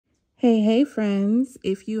Hey friends,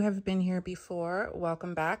 if you have been here before,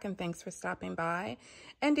 welcome back and thanks for stopping by.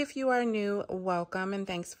 And if you are new, welcome and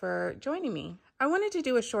thanks for joining me. I wanted to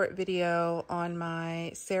do a short video on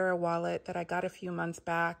my Sarah wallet that I got a few months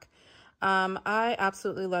back. I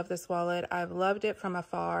absolutely love this wallet. I've loved it from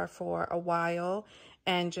afar for a while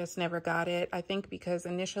and just never got it. I think because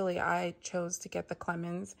initially I chose to get the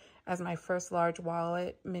Clemens as my first large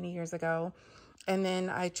wallet many years ago. And then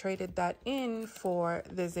I traded that in for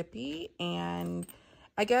the Zippy, and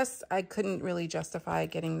I guess I couldn't really justify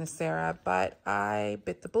getting the Sarah, but I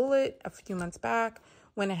bit the bullet a few months back,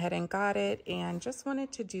 went ahead and got it, and just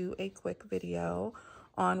wanted to do a quick video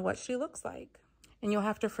on what she looks like. And you'll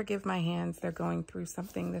have to forgive my hands. They're going through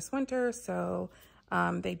something this winter, so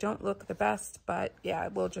they don't look the best, but yeah,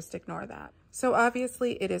 we'll just ignore that. So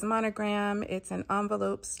obviously it is monogram. It's an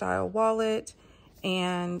envelope style wallet.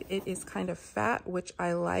 And it is kind of fat, which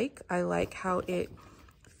I like. I like how it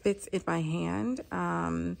fits in my hand.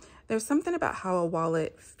 There's something about how a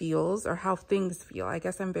wallet feels or how things feel. I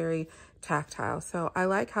guess I'm very tactile. So I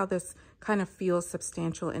like how this kind of feels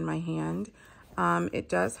substantial in my hand. It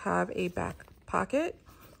does have a back pocket,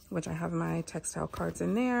 which I have my textile cards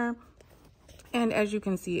in there. And as you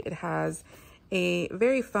can see, it has a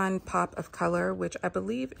very fun pop of color, which I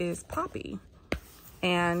believe is poppy.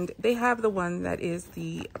 And they have the one that is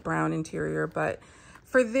the brown interior, but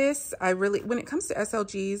for this, when it comes to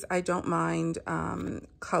SLGs, I don't mind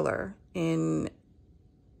color in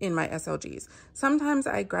my SLGs. Sometimes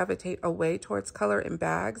I gravitate away towards color in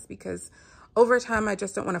bags because over time, I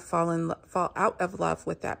just don't want to fall out of love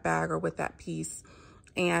with that bag or with that piece.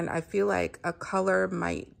 And I feel like a color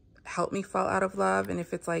might help me fall out of love. And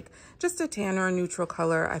if it's like just a tan or a neutral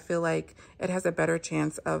color, I feel like it has a better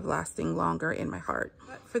chance of lasting longer in my heart.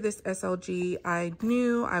 But for this SLG, I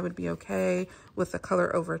knew I would be okay with the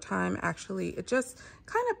color over time. Actually, it just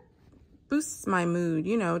kind of boosts my mood,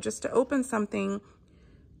 you know, just to open something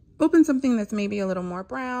that's maybe a little more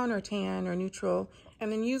brown or tan or neutral,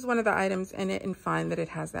 and then use one of the items in it and find that it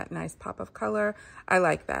has that nice pop of color. I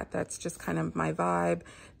like that. That's just kind of my vibe.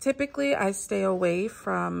 Typically, I stay away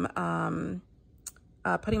from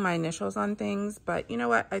putting my initials on things, but you know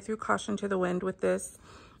what? I threw caution to the wind with this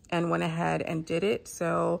and went ahead and did it.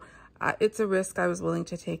 So it's a risk I was willing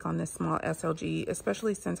to take on this small SLG,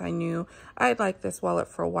 especially since I knew I'd liked this wallet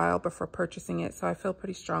for a while before purchasing it. So I feel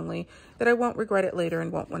pretty strongly that I won't regret it later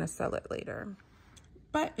and won't want to sell it later.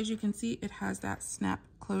 But as you can see, it has that snap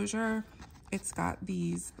closure. It's got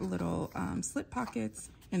these little slip pockets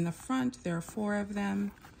in the front. There are 4 of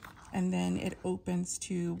them. And then it opens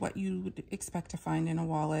to what you would expect to find in a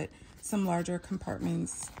wallet. Some larger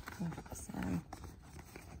compartments,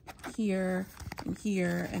 here and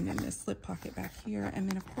here, and then the slip pocket back here. And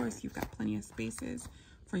then of course you've got plenty of spaces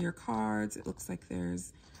for your cards. It looks like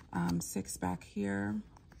there's 6 back here.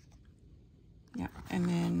 Yeah, and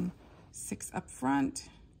then 6 up front.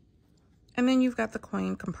 And then you've got the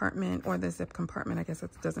coin compartment or the zip compartment. I guess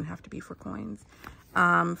it doesn't have to be for coins,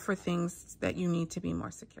 for things that you need to be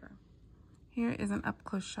more secure. Here is an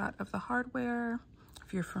up-close shot of the hardware.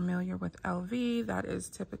 If you're familiar with LV, that is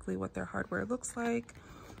typically what their hardware looks like.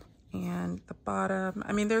 And the bottom,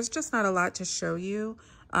 I mean, there's just not a lot to show you.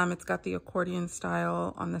 It's got the accordion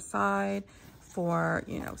style on the side for,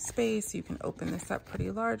 you know, space. You can open this up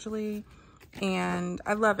pretty largely. And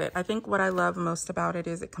I love it. I think what I love most about it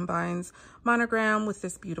is it combines monogram with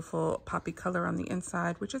this beautiful poppy color on the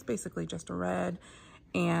inside, which is basically just a red.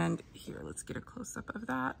 And here, let's get a close-up of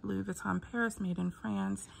that. Louis Vuitton Paris, made in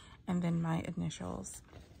France, and then my initials.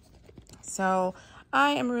 So I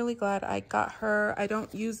am really glad I got her. I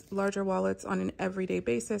don't use larger wallets on an everyday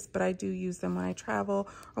basis, but I do use them when I travel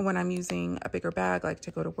or when I'm using a bigger bag, like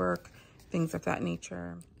to go to work, things of that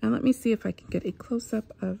nature. And let me see if I can get a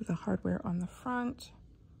close-up of the hardware on the front.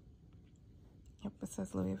 Yep, it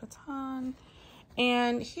says Louis Vuitton.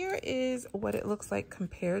 And here is what it looks like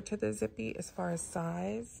compared to the Zippy as far as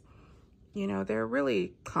size. You know, they're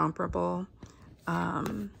really comparable.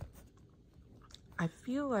 I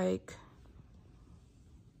feel like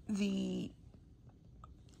the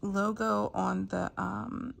logo on the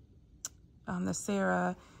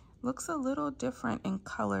Sarah looks a little different in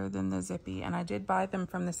color than the Zippy, and I did buy them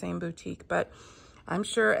from the same boutique, but I'm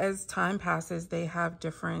sure as time passes they have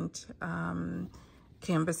different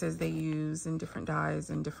canvases they use and different dyes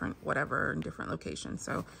and different whatever in different locations.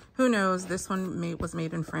 So who knows? This one was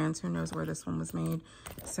made in France. Who knows where this one was made?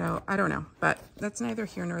 So I don't know, but that's neither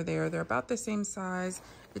here nor there. They're about the same size.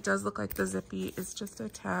 It does look like the Zippy is just a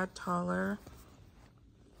tad taller.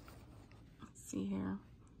 Let's see here.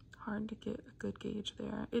 Hard to get a good gauge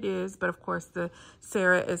there. It is, but of course the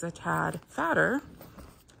Sarah is a tad fatter.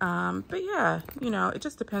 But yeah, you know, it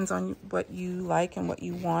just depends on what you like and what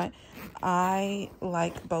you want. I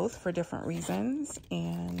like both for different reasons,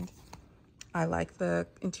 and I like the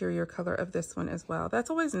interior color of this one as well. That's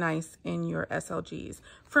always nice in your SLGs,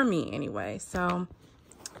 for me anyway. So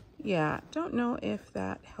yeah, don't know if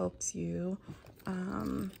that helps you.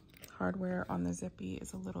 Hardware on the Zippy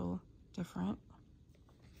is a little different,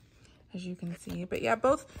 as you can see. But yeah,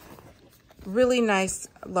 both really nice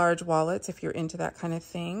large wallets if you're into that kind of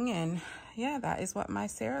thing. And yeah, that is what my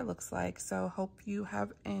Sarah looks like. So hope you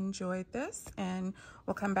have enjoyed this, and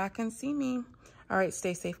will come back and see me. All right,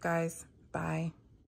 stay safe, guys. Bye.